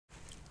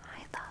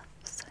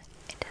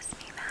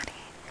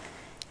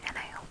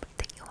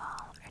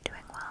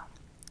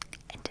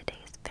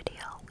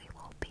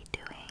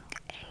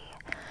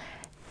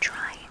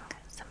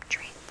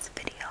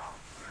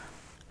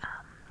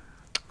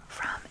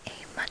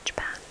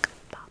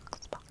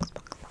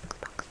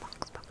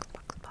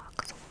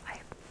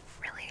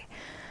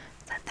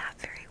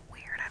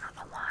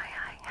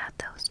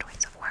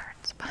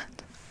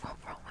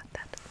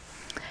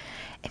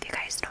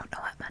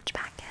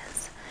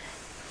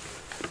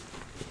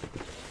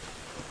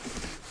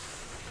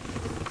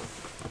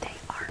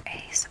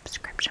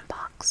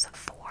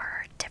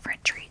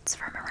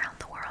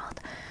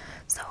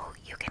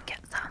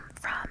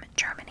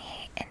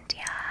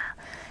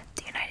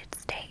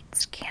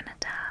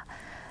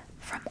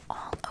them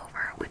all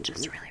over, which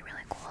is really,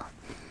 really cool.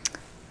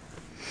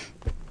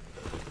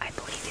 I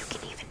believe you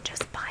can even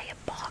just buy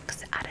a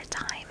box at a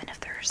time, and if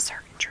there are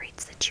certain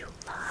treats that you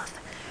love,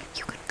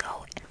 you can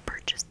go and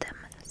purchase them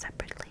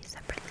separately.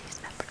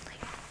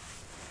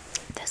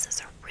 This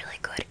is a really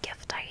good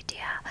gift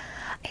idea,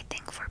 I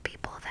think, for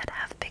people that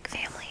have big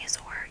families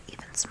or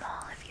even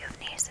small if you have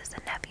nieces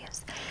and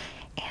nephews.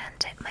 And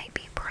it might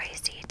be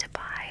pricey to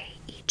buy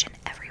each and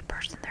every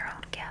person their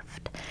own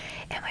gift.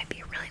 It might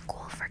be really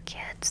cool for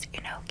kids,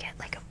 you know, get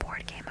like a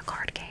board game, a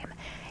card game,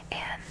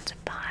 and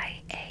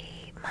buy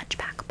a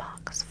Munchpak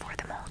box for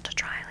them all to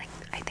try. Like,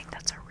 I think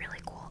that's a really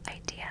cool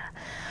idea.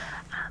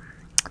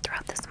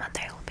 Throughout this month,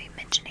 I will be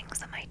mentioning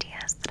some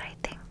ideas that I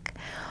think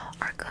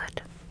are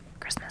good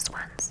Christmas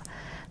ones.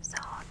 So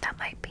that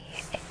might be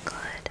a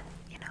good,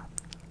 you know,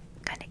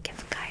 kind of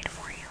gift guide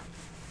for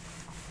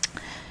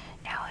you.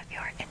 Now, if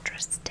you're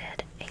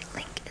interested, a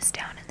link is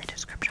down in the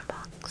description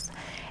box.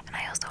 And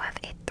I also have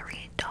a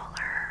 $3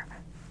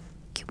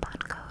 coupon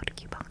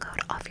code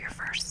off your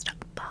first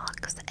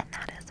box, and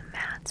that is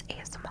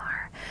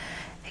MADSASMR.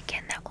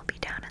 Again, that will be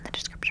down in the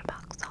description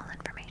box, all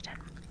information.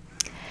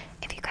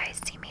 If you guys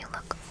see me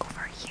look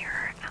over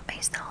here at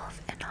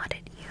myself and not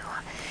at you,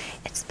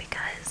 it's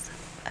because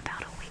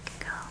about a week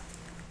ago,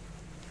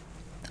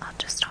 I'll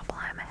just stop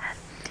while I'm ahead.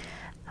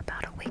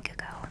 About a week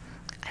ago,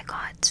 I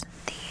got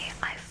the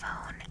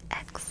iPhone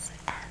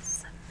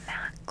XS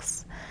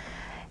Max,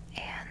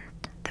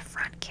 and the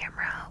front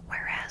camera,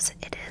 whereas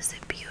it is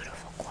a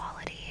beautiful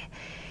quality,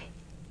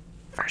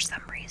 for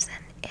some reason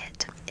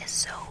it is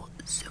so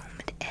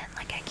zoomed in.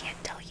 Like, I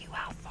can't tell you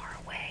how far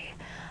away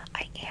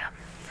I am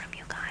from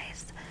you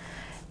guys,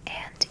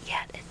 and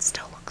yet it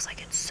still looks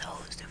like it's so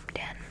zoomed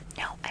in.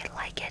 Now, I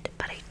like it,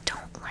 but I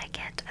don't like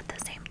it at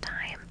the same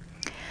time.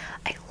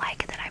 I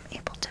like that I'm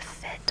able to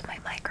fit my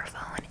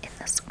microphone in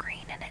the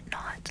screen and it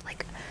not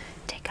like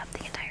take up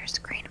the entire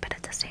screen, but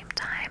at the same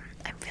time,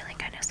 I'm feeling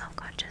kind of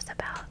self-conscious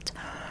about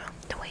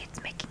the way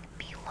it's making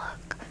me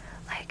look.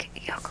 Like,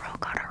 your girl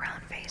got a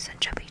round face and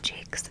chubby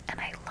cheeks, and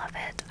I love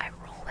it. I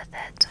roll with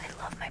it.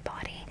 I love my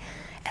body,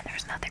 and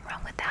there's nothing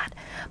wrong with that.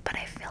 But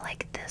I feel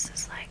like this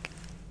is like,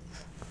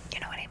 you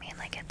know what I mean?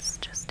 Like, it's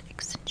just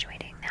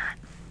accentuating that.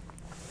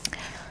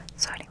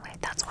 So anyway,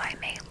 that's why I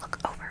may look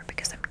over,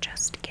 because I'm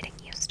just getting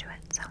used to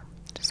it. So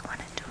just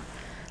wanted to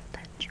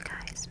let you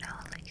guys know.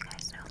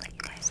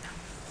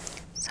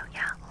 So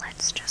yeah,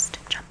 let's just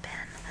jump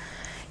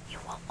in. You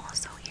will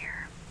also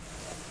hear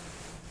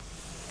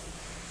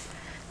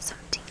some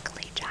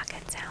tinkly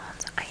jacket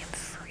sounds. I am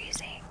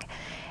freezing,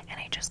 and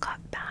I just got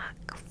back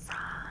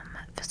from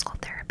physical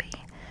therapy,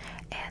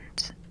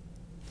 and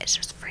it's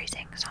just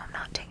freezing, so I'm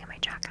not taking my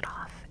jacket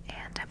off,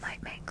 and I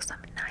might make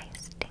some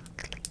nice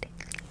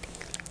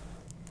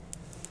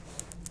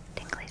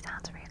tingly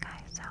sounds for you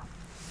guys. So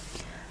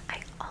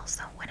I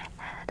also went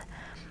ahead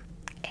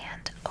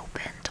and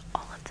opened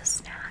all of the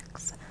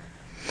snacks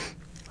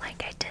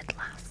like I did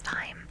last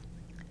time,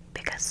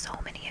 because so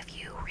many of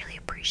you really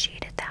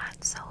appreciated that,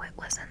 so it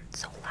wasn't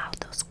so loud,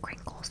 those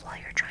crinkles, while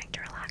you're trying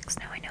to relax.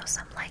 Now, I know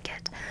some like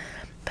it,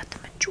 but the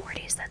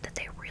majority said that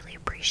they really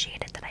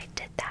appreciated that I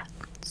did that,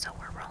 so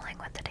we're rolling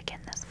with it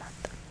again this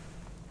month.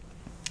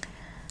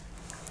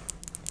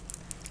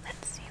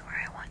 Let's see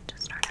where I want to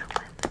start out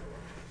with.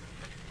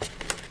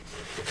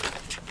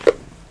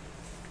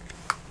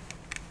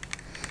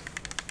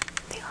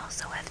 They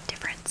also have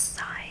different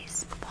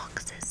size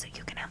boxes, so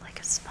you can have like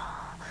a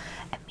small,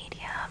 a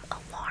medium, a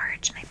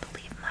large, and I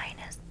believe mine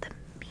is the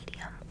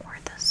medium or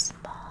the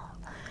small.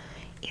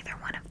 Either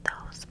one of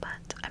those,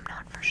 but I'm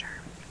not for sure.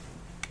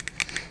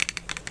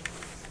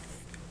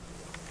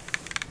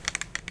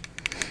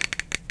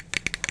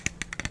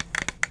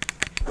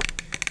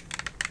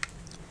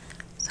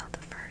 So the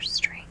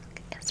first drink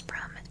is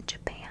from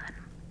Japan.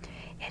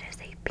 It is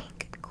a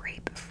pink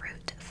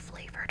grapefruit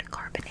flavored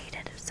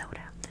carbonated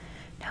soda.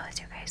 Now, as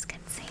you guys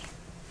can see,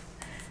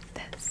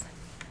 this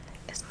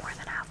is more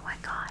than half what I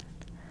got.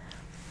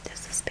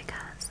 This is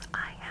because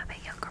I have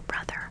a younger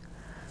brother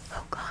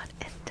who got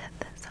into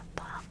this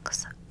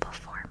box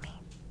before me.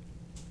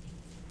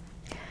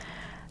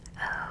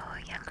 Oh,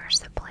 younger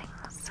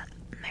siblings.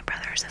 My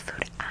brother is a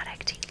food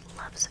addict. He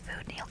loves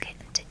food, and he'll get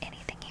into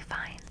anything he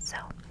finds. So,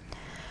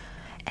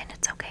 and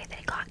it's okay that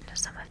he got into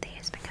some of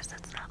these, because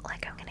it's not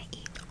like I'm gonna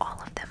eat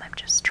all of them. I'm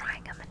just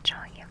trying them and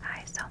showing you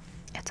guys, so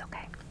it's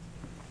okay.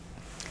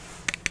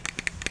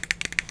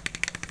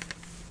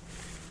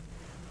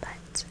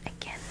 But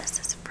again, this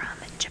is from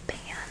Japan.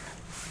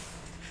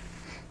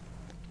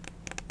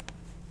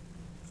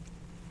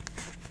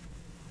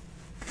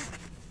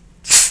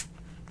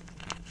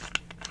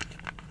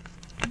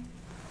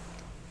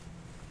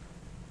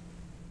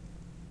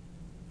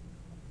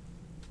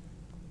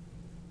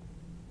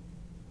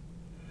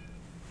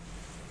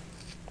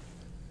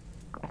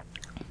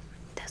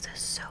 This is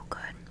so good.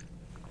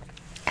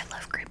 I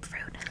love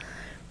grapefruit,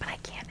 but I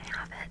can't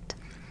have it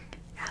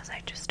as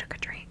I just took a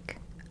drink,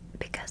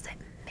 because it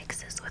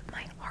mixes with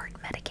my heart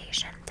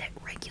medication that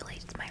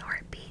regulates my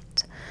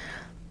heartbeat.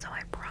 So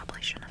I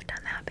probably shouldn't have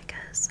done that,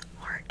 because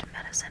heart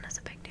medicine is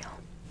a big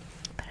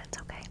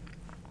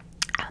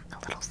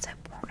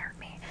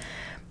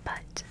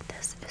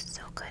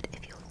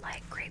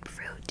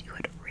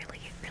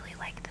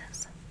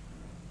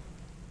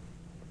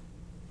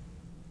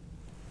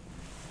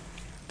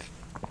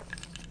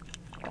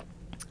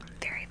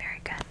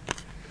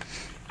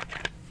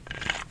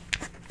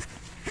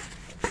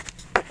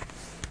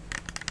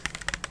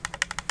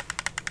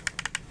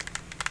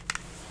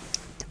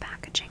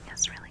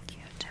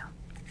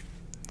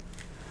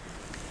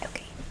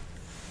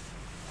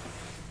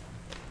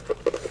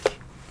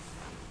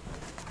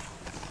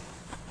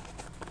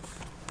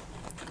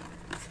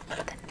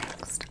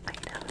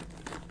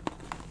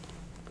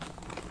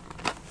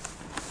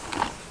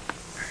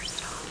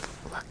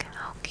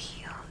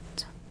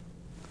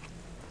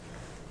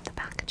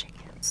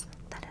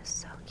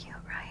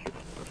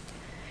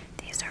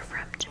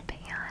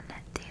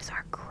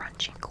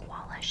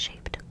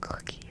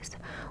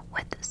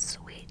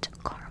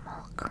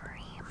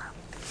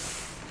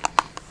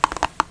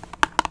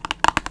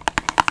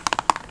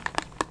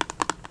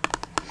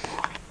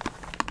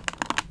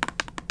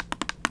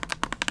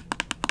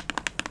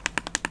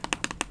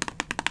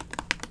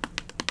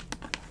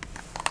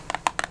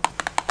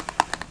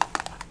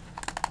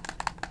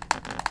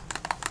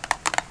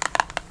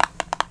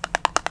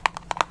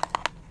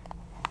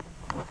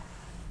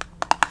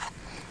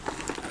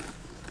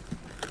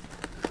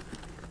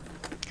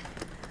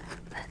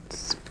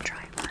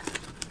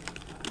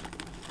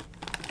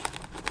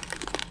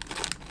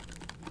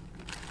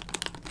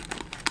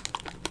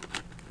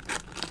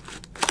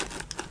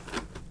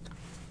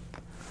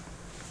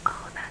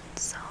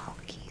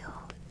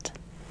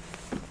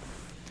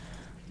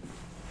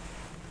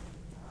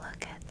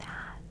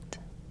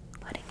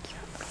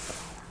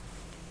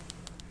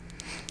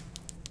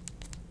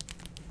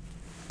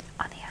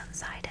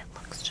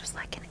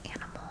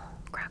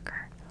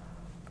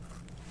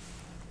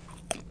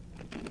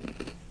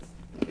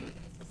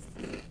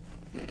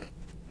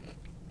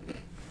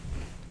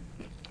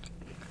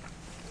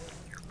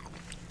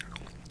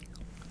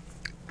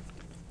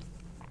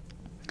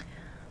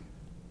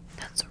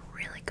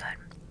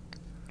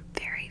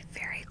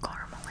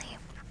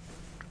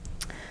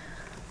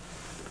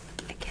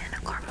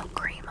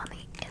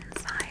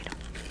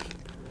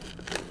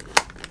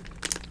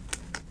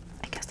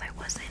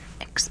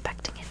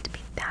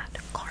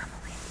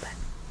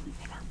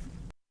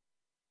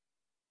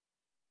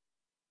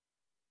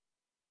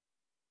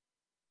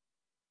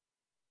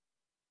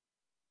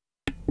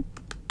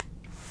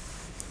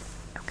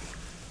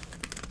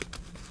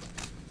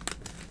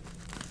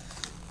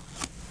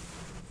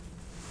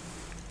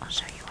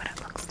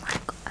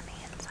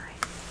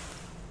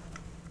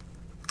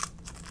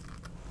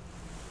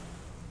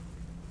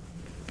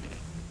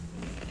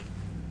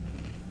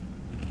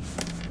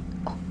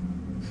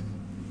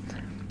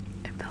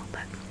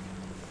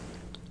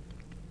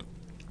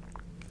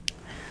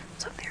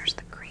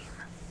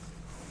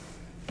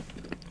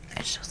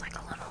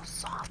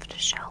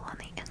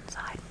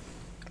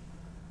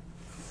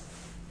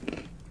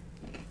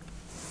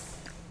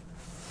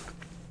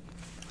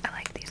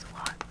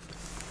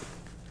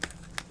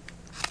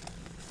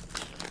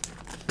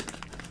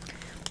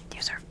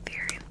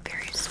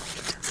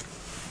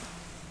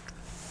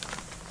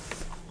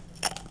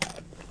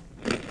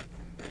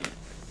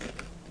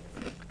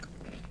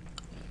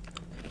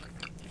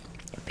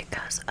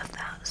because of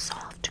that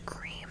soft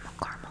cream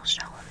caramel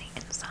shell on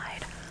the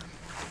inside.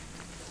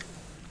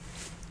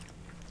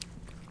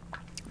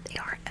 They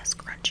aren't as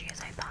crunchy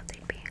as I thought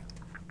they'd be.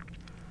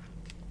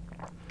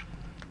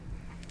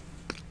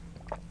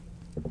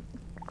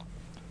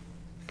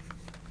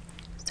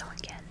 So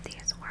again,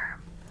 these were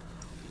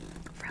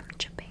from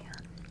Japan.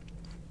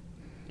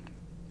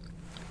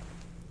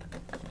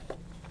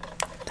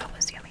 That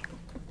was yummy.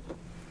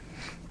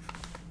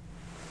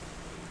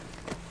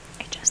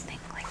 I just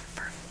think, like,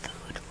 for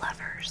food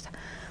lovers,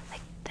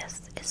 like,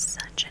 this is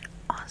such an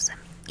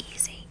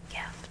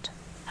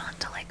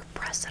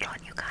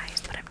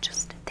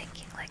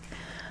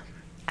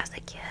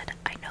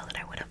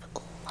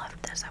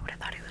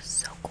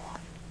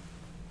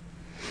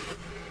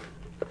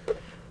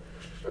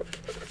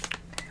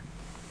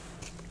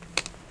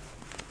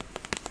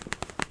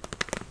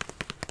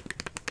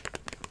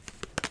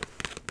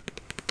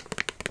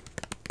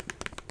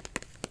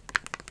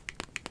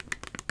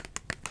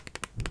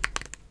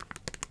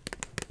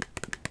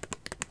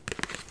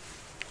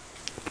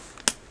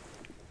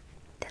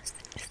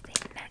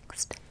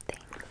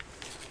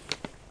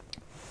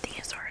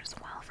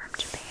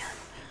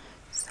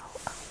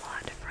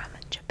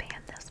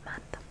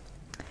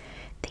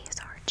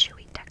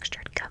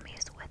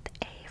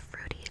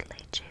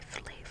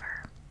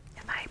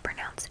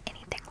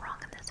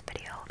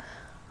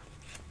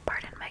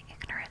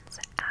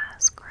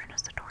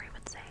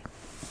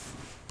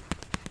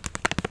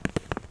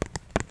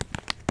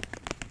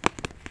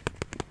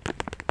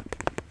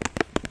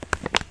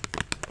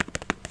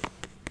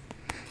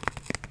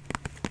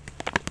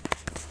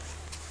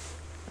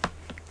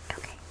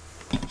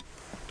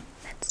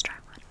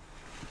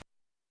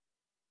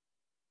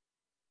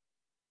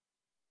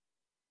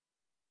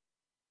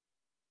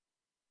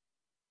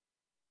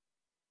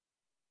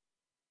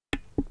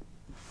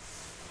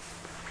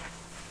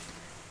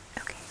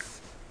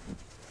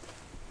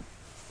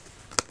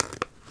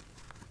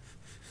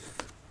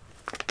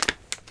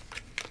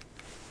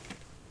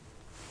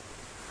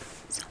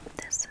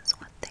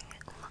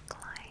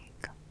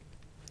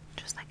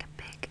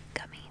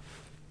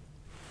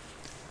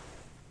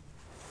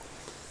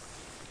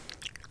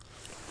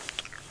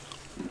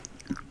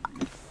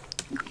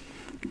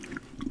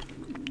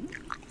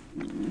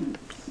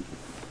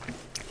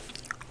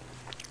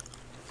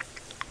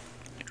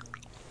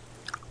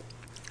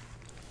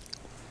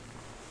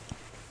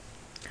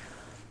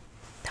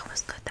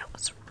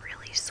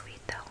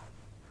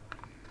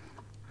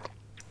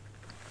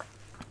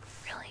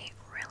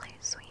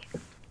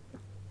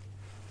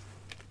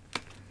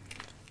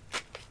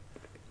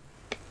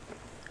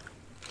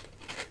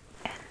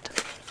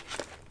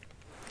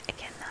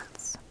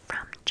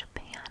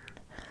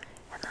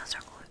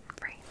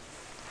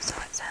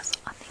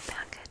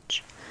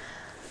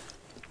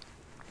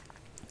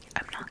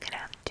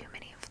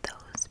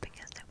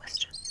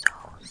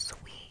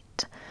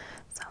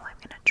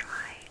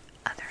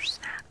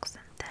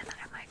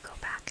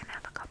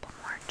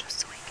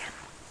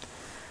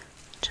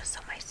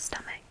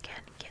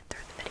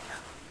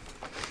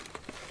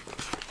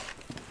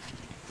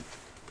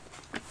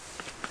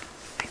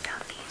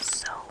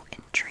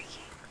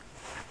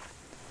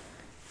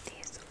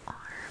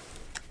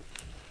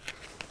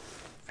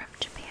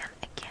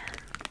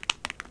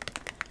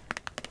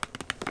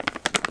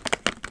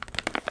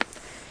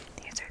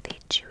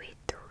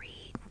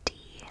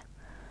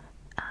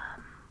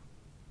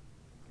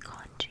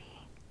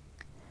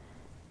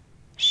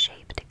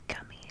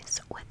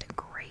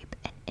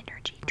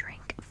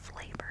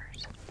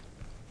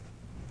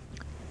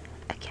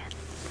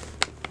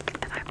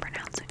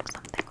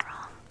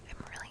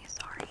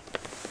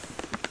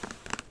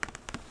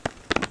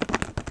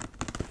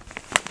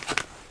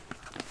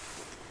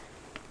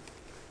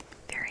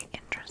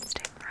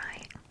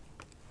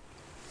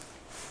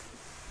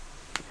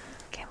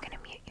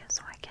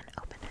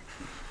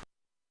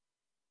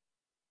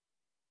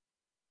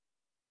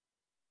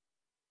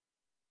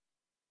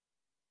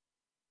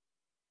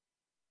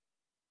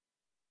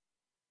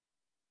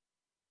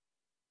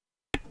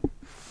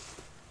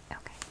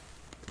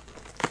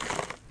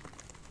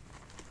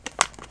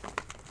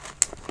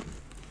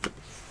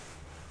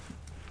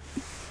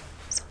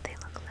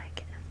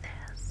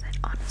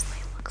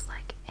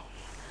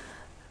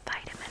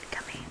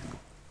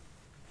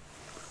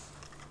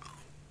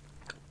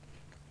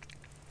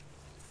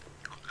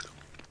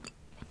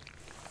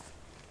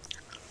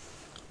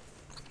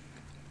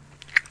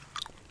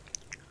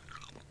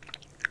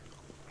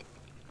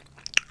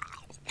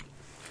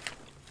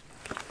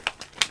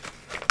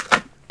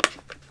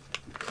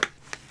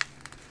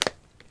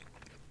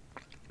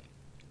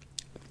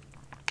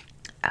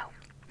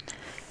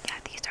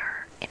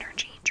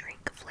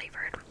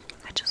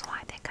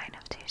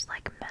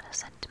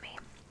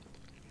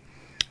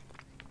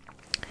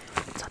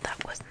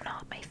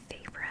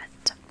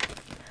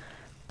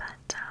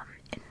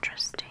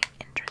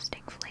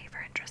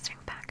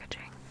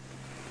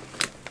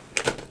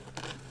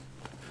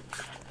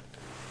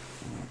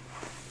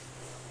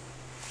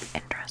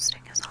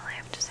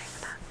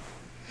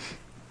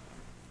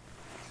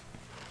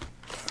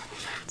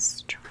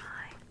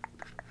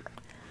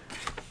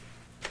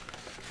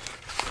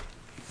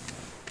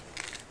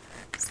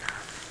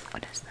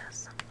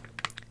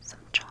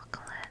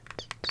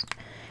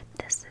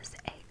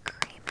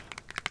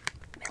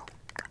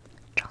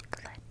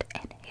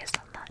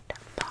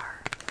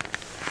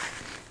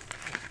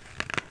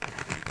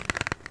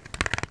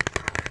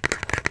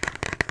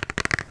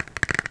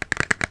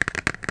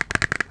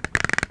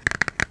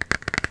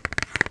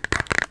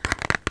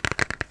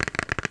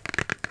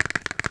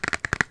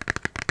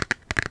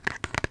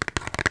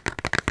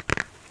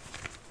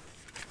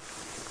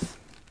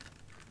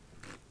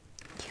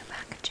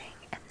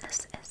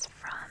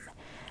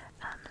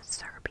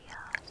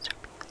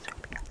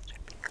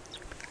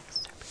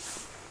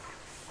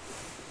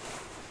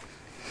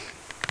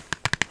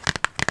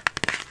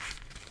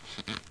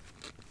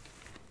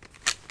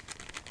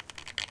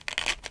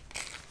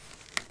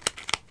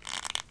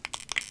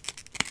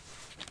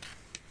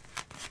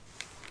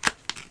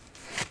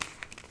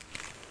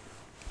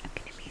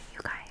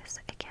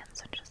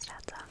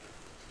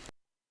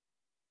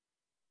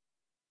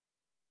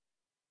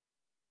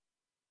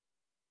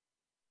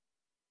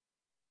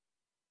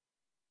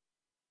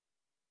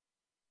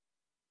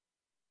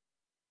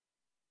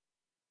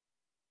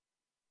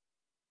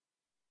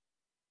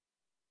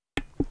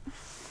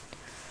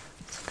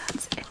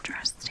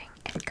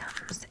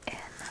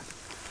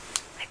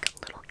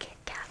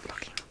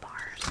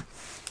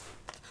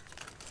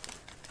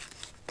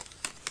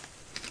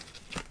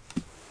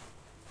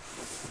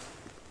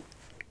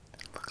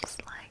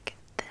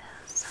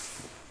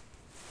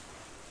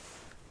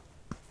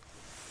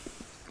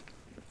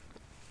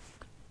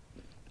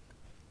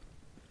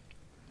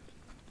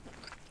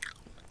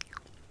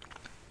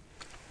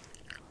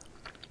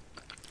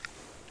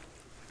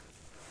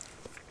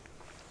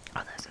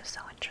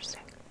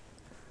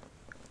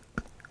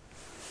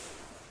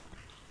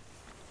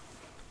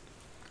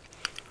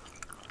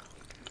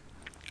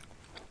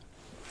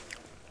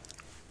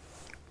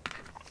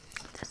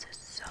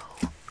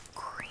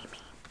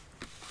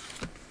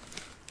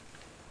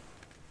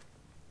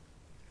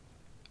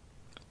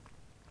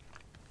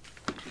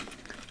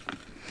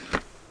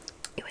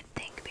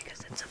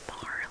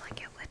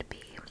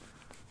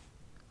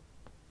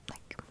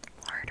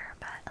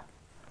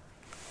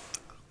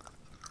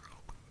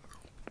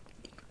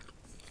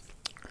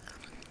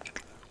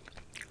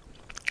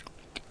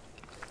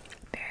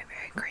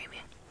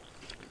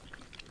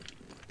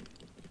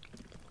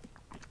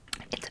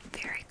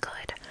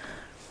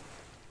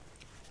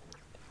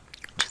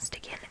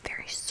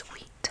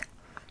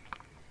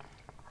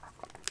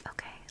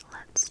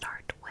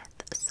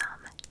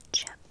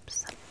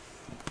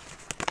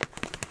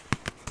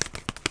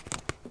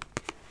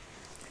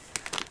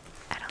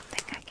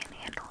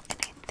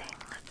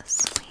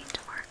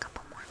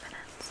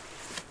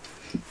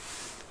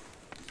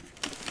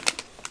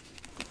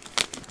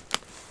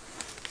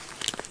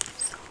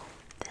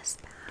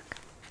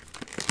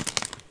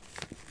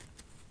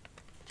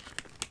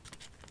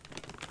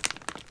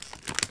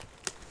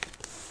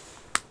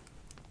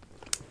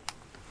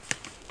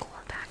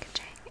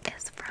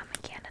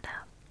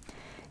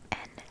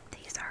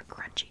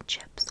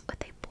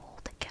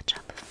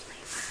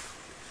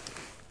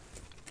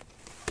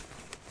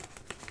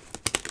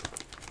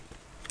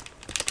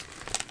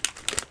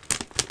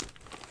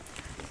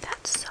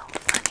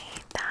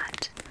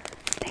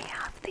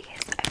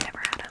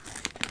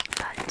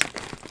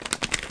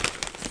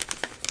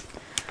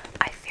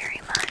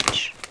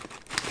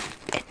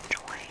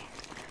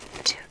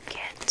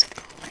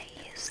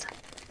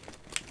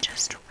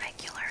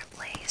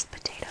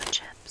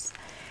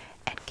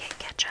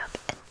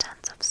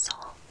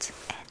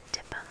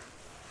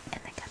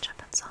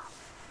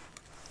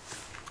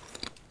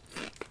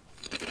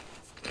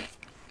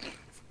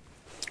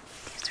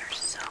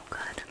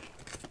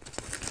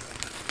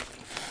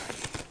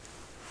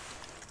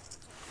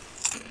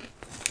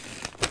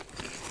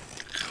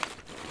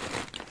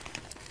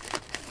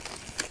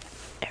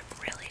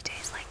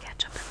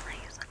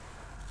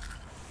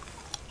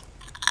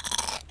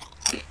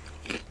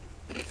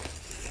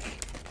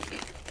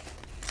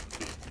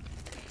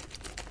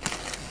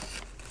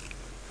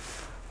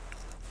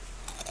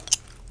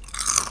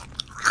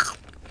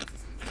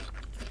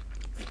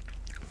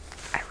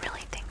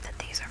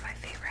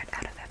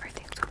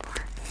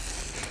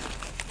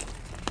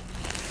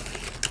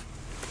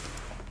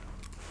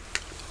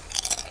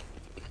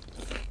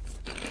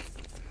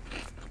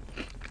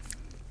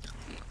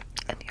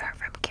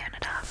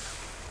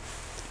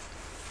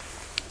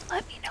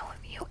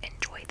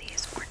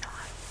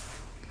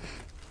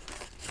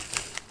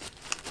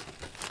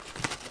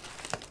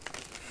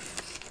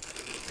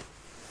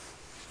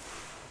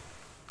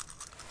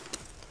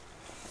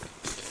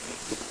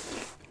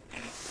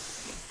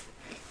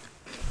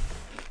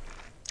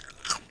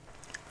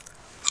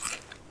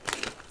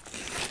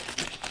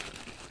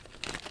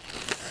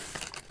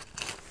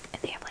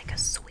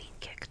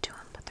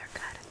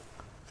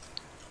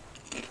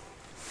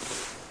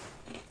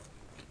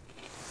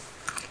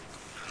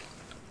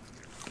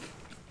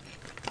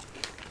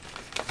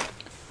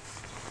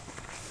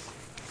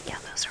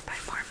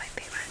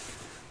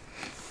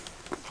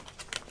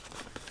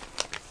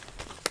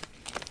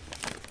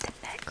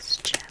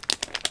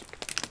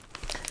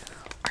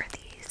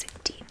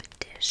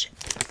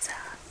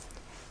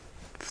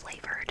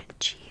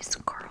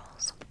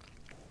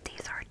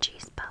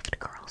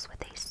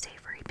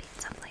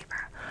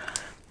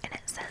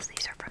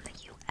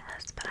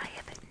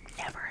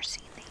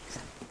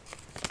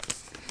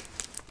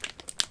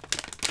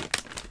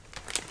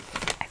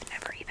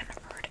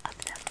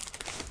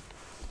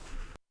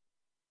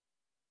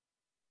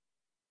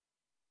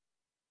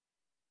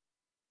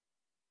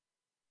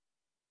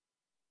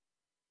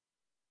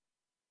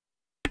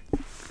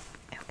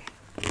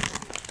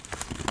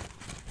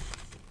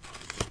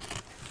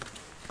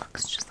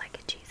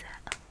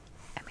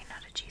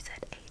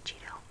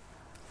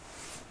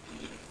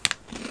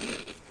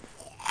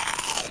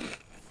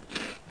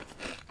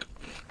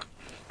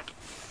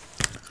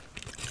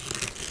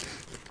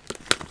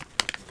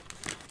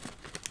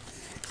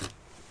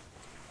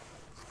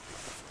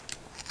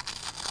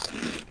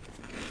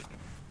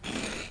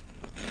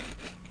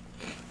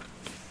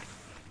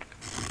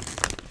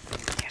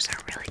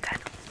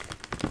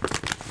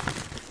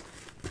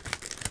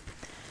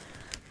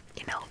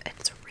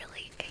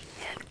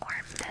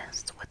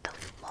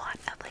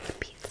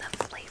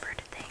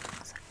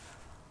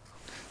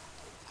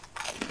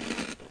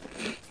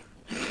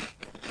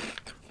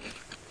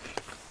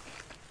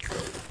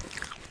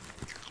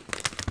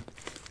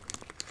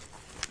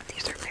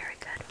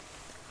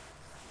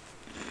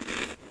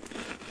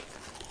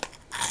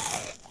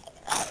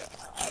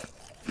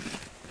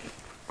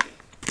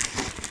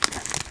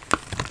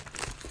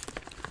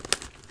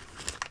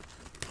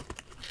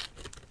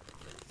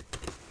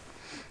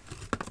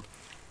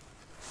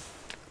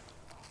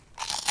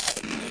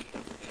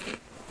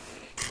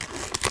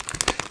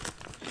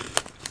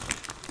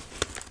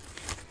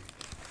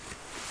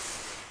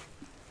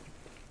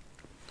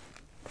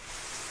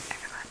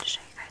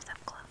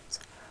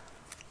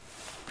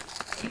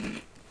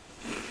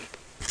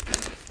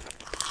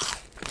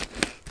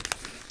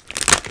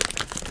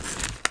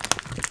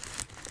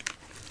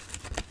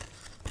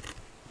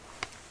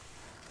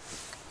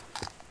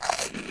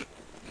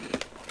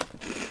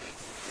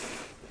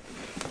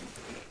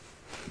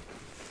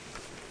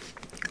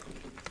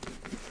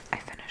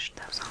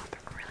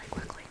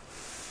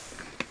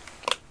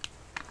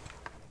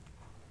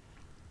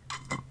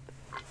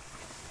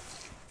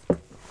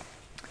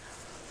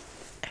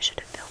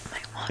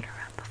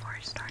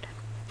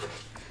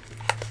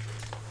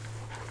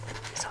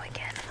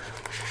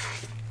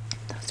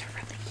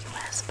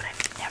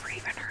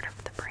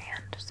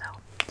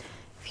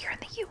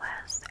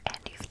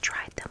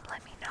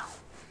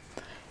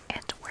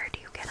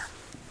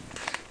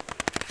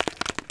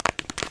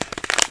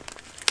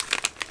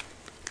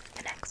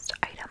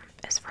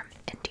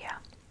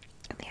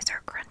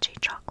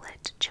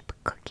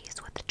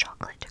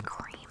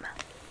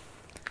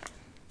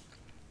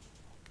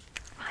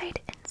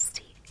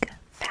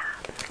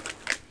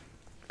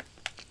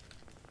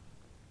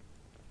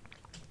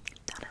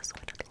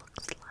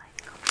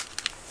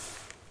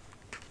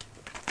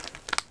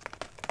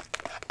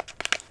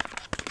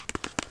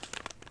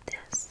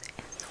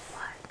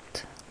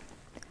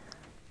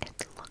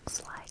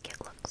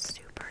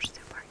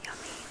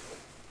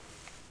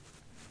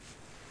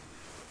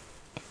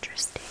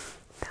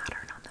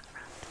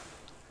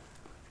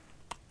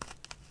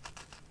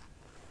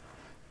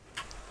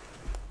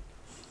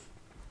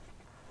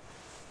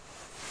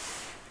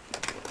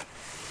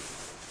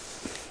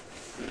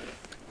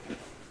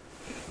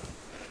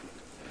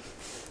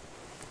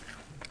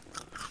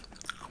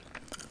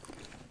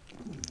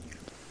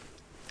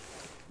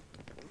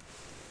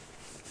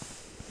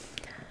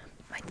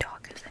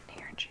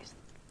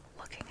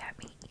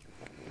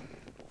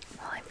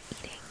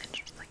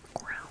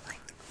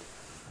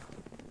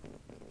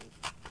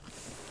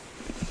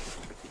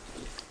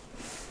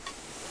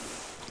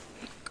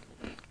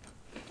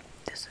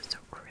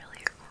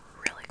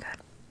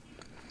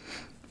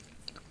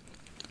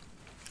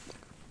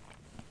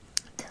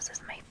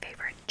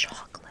favorite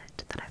chocolate.